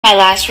My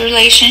last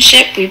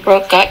relationship, we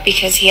broke up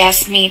because he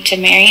asked me to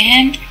marry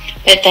him,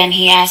 but then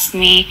he asked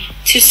me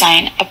to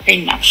sign a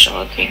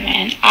prenuptial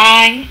agreement.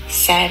 I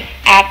said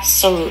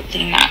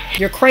absolutely not.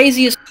 You're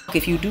crazy as fuck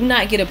if you do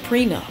not get a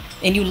prenup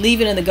and you leave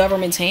it in the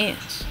government's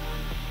hands.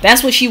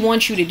 That's what she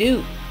wants you to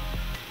do.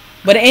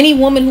 But any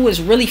woman who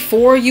is really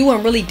for you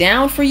and really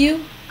down for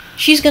you,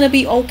 she's going to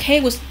be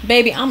okay with,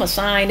 baby, I'm going to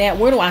sign that.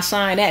 Where do I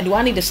sign that? Do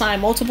I need to sign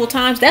multiple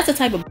times? That's the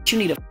type of bitch you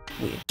need to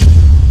fuck with.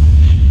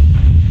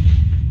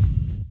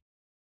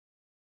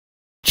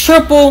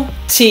 Triple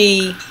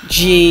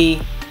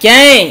TG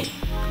gang.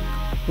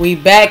 We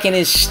back in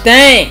this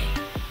thing.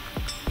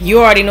 You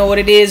already know what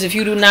it is if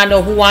you do not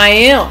know who I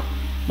am.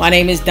 My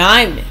name is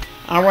Diamond.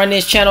 I run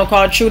this channel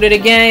called True to the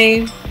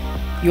Game.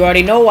 You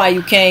already know why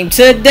you came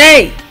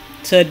today.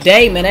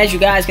 Today, man, as you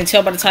guys can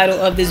tell by the title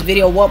of this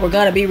video, what we're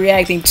going to be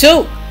reacting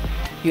to.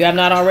 If you have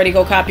not already,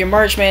 go cop your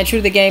merch, man. True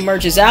to the Game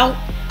merch is out.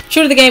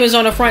 True to the Game is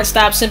on the front,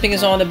 Stop Simping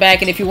is on the back,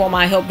 and if you want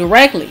my help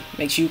directly,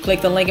 make sure you click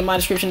the link in my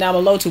description down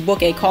below to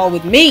book a call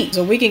with me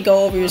so we can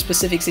go over your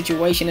specific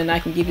situation and I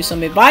can give you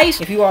some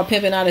advice. If you are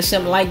pimping out a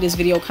simp, like this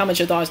video, comment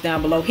your thoughts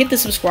down below, hit the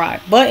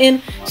subscribe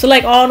button,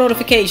 select all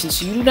notifications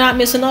so you do not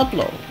miss an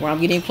upload. Where I'm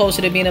getting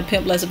closer to being a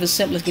pimp, less of a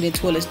simp. Let's get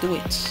into it, let's do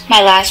it.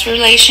 My last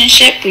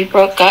relationship, we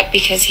broke up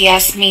because he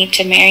asked me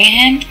to marry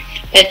him,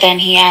 but then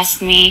he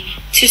asked me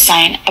to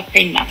sign a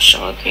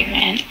prenuptial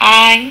agreement.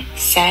 I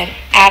said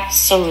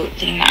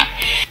absolutely not.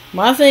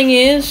 My thing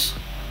is,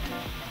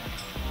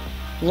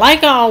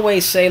 like I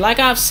always say, like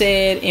I've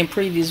said in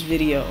previous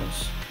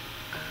videos,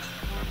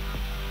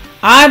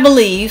 I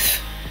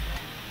believe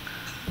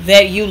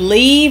that you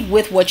leave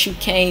with what you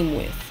came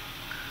with.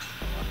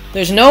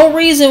 There's no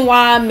reason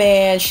why a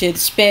man should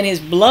spend his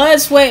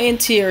blood, sweat, and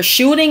tears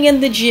shooting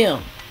in the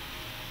gym,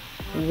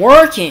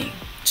 working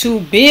to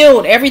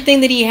build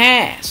everything that he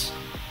has,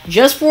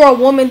 just for a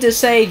woman to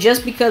say,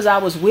 just because I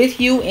was with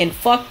you and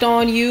fucked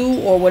on you,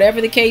 or whatever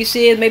the case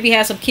is, maybe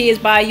had some kids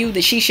by you,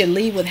 that she should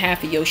leave with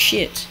half of your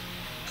shit.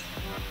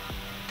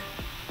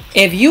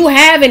 If you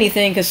have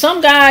anything, because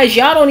some guys,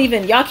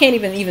 y'all can't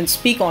even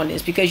speak on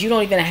this because you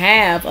don't even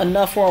have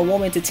enough for a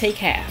woman to take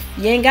half.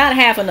 You ain't got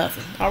half of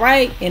nothing, all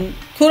right? And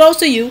kudos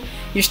to you.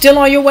 You're still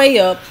on your way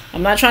up.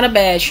 I'm not trying to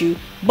bash you,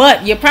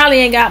 but you probably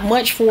ain't got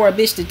much for a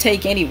bitch to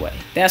take anyway.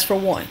 That's for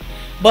one.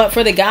 But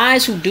for the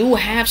guys who do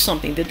have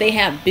something that they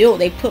have built,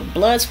 they put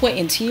blood, sweat,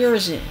 and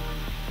tears in,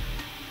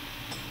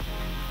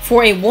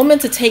 for a woman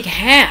to take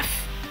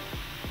half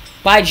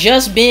by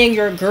just being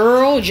your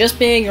girl, just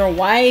being your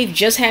wife,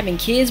 just having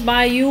kids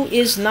by you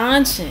is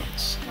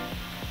nonsense.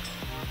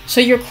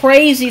 So you're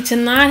crazy to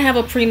not have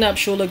a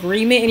prenuptial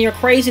agreement, and you're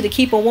crazy to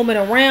keep a woman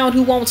around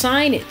who won't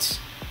sign it.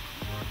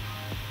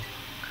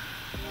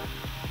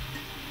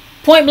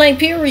 Point blank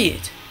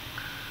period.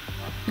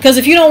 Because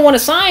if you don't want to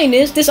sign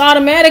this, this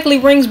automatically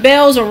rings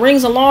bells and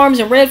rings alarms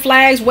and red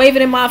flags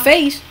waving in my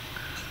face.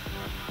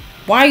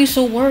 Why are you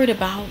so worried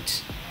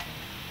about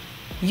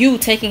you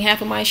taking half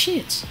of my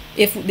shits?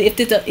 If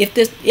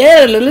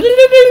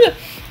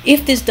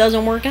this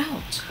doesn't work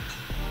out.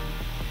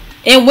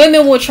 And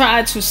women will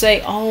try to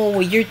say, oh,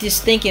 well, you're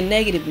just thinking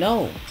negative.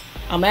 No,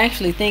 I'm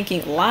actually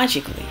thinking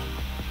logically,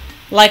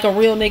 like a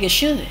real nigga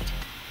should.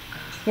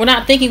 We're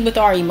not thinking with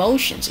our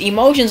emotions.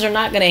 Emotions are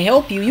not going to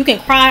help you. You can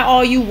cry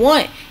all you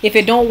want. If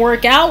it don't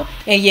work out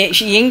and yet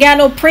she ain't got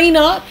no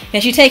prenup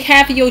and she take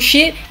half of your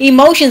shit,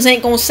 emotions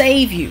ain't going to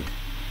save you.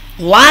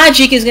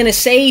 Logic is going to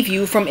save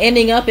you from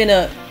ending up in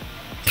a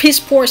piss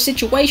poor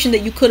situation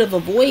that you could have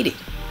avoided.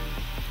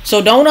 So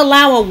don't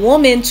allow a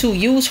woman to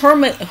use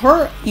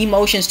her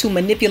emotions to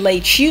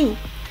manipulate you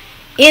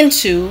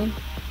into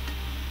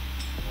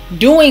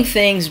doing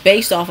things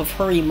based off of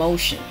her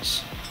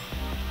emotions.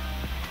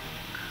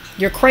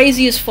 You're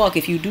crazy as fuck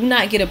if you do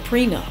not get a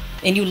prenup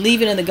and you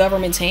leave it in the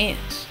government's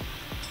hands.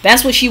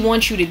 That's what she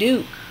wants you to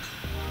do.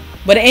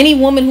 But any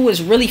woman who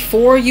is really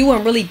for you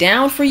and really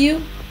down for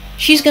you,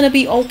 she's going to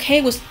be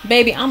okay with,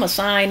 baby, I'm going to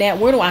sign that.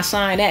 Where do I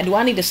sign that? Do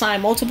I need to sign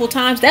multiple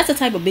times? That's the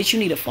type of bitch you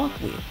need to fuck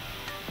with.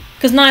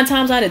 Because 9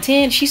 times out of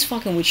 10, she's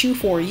fucking with you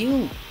for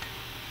you.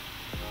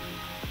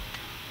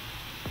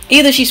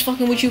 Either she's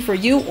fucking with you for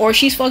you, or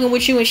she's fucking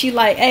with you and she's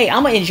like, hey,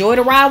 I'm going to enjoy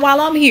the ride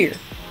while I'm here.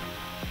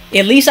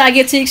 At least I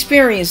get to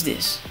experience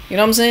this. You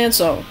know what I'm saying?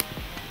 So,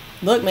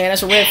 look, man,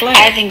 that's a red flag.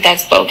 I think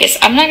that's bogus.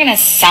 I'm not going to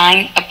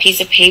sign a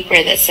piece of paper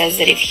that says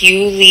that if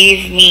you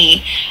leave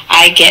me,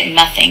 I get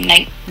nothing.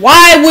 Like,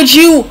 why would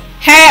you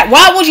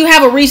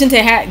have a reason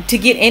to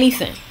get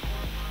anything?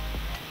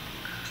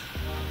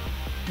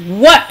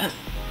 What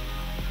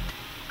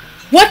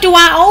do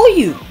I owe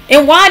you?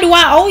 And why do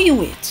I owe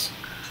you it?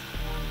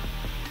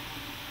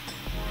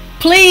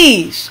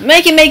 Please,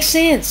 make it make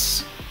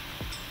sense.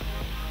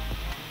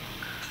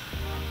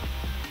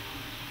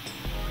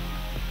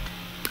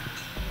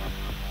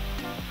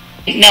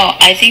 No,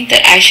 I think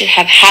that I should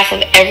have half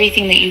of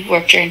everything that you've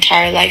worked your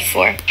entire life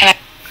for. And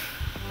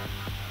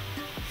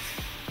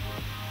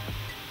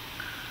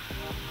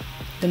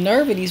the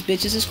nerve of these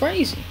bitches is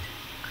crazy.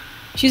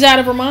 She's out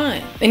of her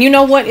mind. And you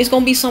know what? It's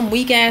gonna be some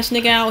weak ass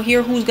nigga out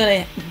here who's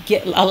gonna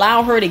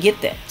allow her to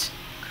get that.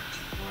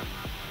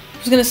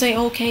 Who's gonna say,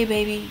 okay,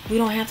 baby, we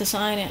don't have to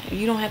sign it.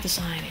 You don't have to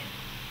sign it.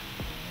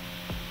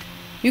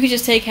 You can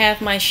just take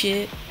half my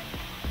shit,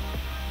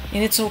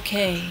 and it's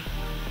okay.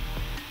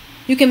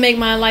 You can make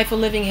my life a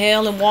living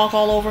hell and walk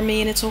all over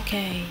me, and it's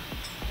okay.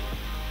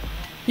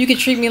 You can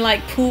treat me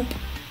like poop,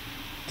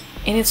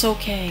 and it's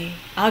okay.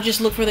 I'll just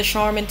look for the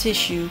Charmin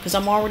tissue, because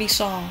I'm already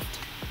soft.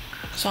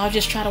 So I'll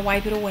just try to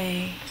wipe it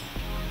away.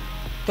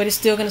 But it's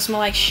still gonna smell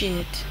like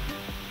shit.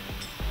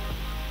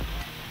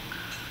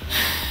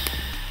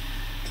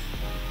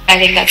 I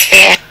think that's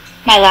fair.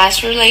 My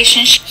last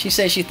relationship. She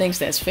says she thinks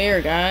that's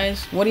fair,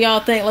 guys. What do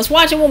y'all think? Let's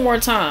watch it one more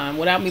time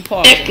without me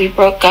pausing. We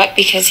broke up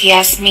because he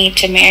asked me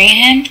to marry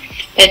him,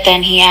 but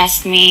then he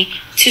asked me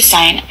to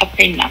sign a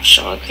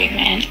prenuptial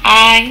agreement.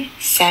 I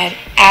said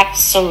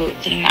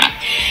absolutely not.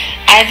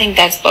 I think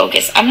that's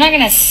bogus. I'm not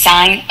going to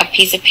sign a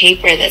piece of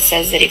paper that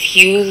says that if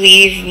you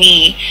leave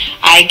me,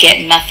 I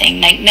get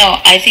nothing. Like, no,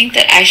 I think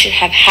that I should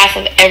have half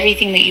of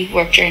everything that you've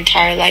worked your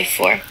entire life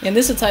for. And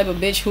this is the type of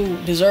bitch who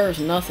deserves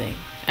nothing.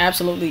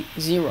 Absolutely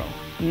zero.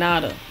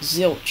 Nada.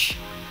 Zilch.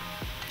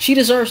 She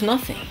deserves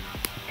nothing.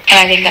 And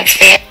I think that's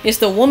fair. It's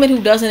the woman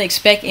who doesn't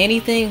expect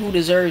anything who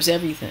deserves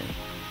everything.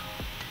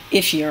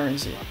 If she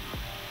earns it.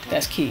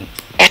 That's key.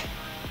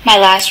 My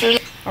last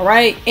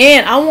Alright,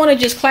 and I want to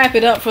just clap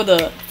it up for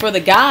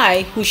the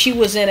guy who she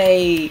was in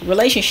a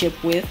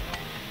relationship with,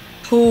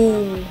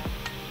 who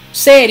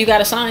said you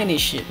gotta sign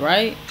this shit,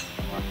 right?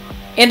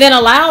 And then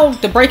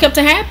allowed the breakup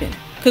to happen.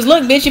 Cause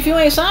look, bitch, if you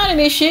ain't signing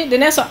this shit,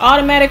 then that's an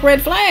automatic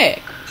red flag.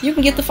 You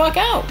can get the fuck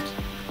out.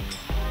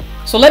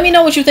 So let me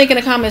know what you think in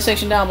the comment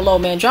section down below,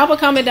 man. Drop a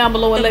comment down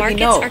below and let me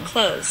know. The markets are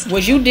closed.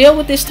 Would you deal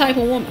with this type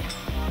of woman?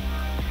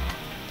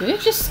 Did it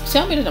just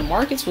tell me that the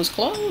markets was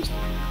closed?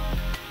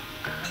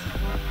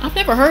 I've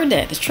never heard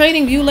that. Does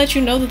TradingView let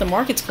you know that the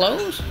market's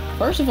closed?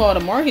 First of all, the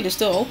market is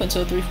still open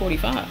till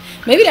 3:45.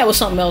 Maybe that was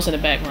something else in the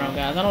background,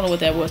 guys. I don't know what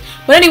that was.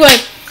 But anyway,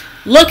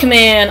 look,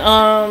 man.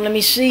 Let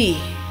me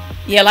see.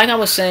 Yeah, like I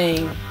was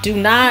saying, do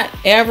not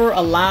ever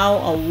allow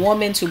a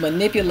woman to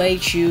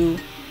manipulate you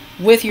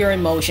with your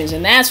emotions.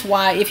 And that's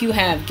why if you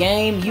have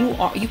game,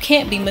 you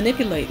can't be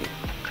manipulated.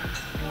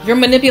 You're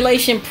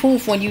manipulation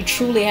proof when you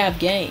truly have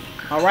game.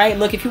 Alright,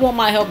 look, if you want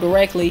my help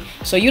directly,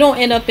 so you don't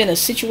end up in a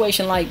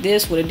situation like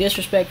this with a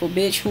disrespectful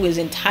bitch who is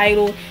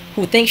entitled,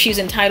 who thinks she's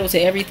entitled to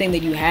everything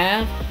that you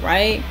have,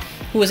 right?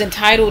 Who is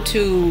entitled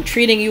to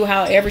treating you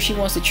however she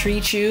wants to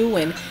treat you,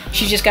 and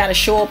she just got to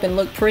show up and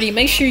look pretty.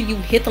 Make sure you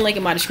hit the link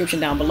in my description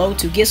down below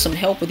to get some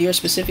help with your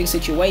specific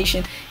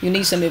situation. You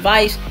need some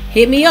advice,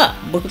 hit me up.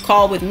 Book a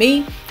call with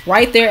me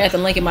right there at the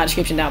link in my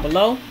description down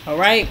below.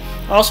 Alright,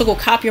 also go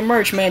cop your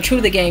merch, man. True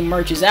to the Game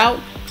merch is out.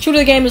 True to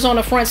the Game is on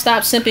the front,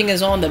 Stop Simping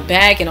is on the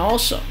back. And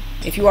also,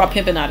 if you are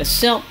pimping out a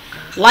simp,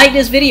 like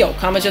this video,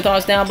 comment your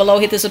thoughts down below,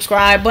 hit the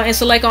subscribe button,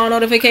 select all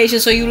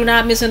notifications so you do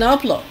not miss an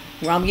upload,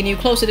 where I'm getting you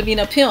closer to being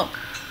a pimp.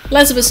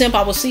 Less of a simp.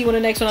 I will see you in the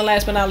next one, and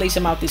last but not least,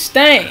 I'm out this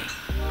thing.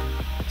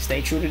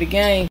 Stay true to the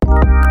game.